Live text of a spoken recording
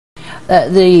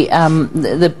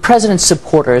The president's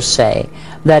supporters say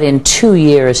that in 2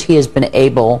 years he has been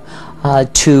able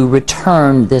to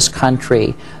return this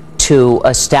country to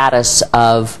a status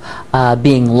of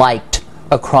being liked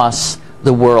across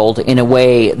the world in a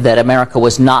way that America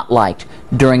was not liked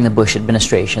during the Bush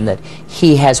administration, that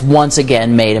he has once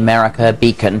again made America a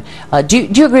beacon. Do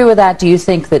you agree with that? Do you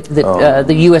think that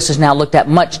the U.S. is now looked at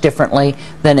much differently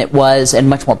than it was, and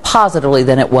much more positively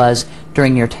than it was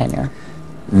during your tenure?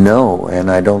 No,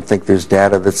 and I don't think there's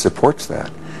data that supports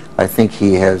that. I think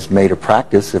he has made a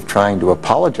practice of trying to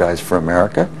apologize for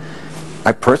America.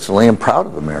 I personally am proud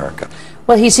of America.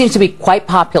 Well, he seems to be quite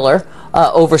popular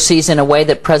overseas in a way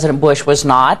that President Bush was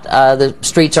not. The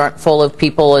streets aren't full of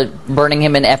people burning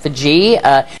him in effigy.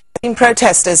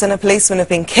 Protesters and a policeman have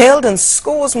been killed and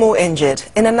scores more injured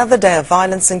in another day of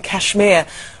violence in Kashmir.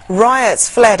 Riots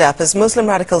flared up as Muslim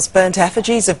radicals burnt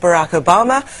effigies of Barack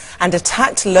Obama and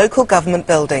attacked local government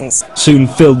buildings. Soon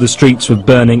filled the streets with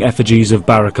burning effigies of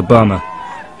Barack Obama.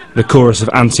 The chorus of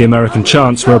anti-American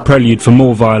chants were a prelude for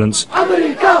more violence.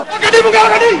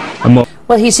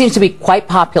 Well, he seems to be quite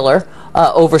popular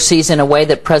overseas in a way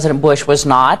that President Bush was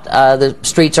not. The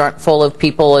streets aren't full of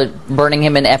people burning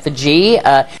him in effigy.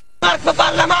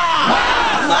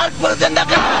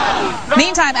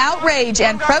 Meantime, outrage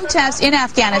and protest in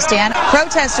Afghanistan.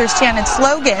 Protesters chanted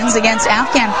slogans against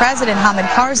Afghan President Hamid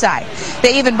Karzai.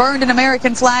 They even burned an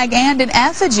American flag and an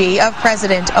effigy of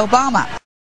President Obama.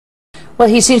 Well,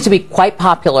 he seems to be quite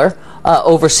popular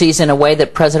overseas in a way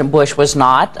that President Bush was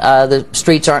not. The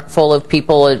streets aren't full of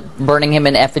people burning him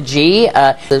in effigy.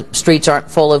 The streets aren't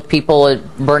full of people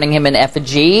burning him in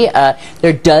effigy.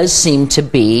 There does seem to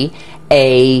be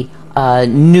a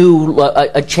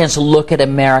chance to look at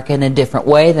America in a different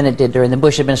way than it did during the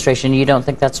Bush administration. You don't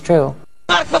think that's true?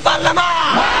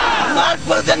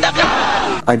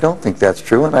 I don't think that's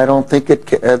true, and I don't think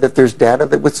that there's data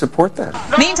that would support that.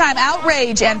 Meantime,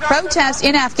 outrage and protest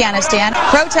in Afghanistan.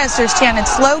 Protesters chanted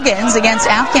slogans against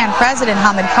Afghan President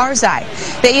Hamid Karzai.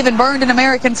 They even burned an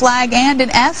American flag and an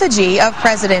effigy of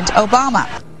President Obama.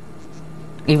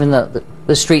 Even though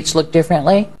the streets look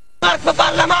differently? I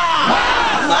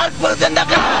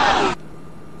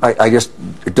just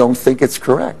don't think it's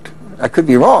correct. I could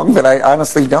be wrong, but I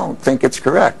honestly don't think it's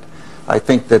correct. I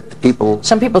think that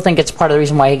some people think it's part of the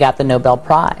reason why he got the Nobel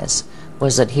Prize,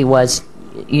 was that he was,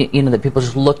 that people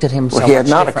just looked at him so much differently. Well, he had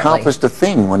not accomplished a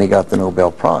thing when he got the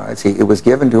Nobel Prize. It was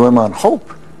given to him on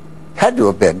hope. Had to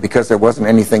have been, because there wasn't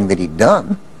anything that he'd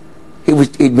done.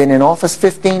 He'd been in office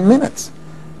 15 minutes.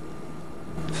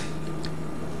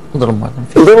 A little more than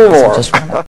 15 minutes. A little more.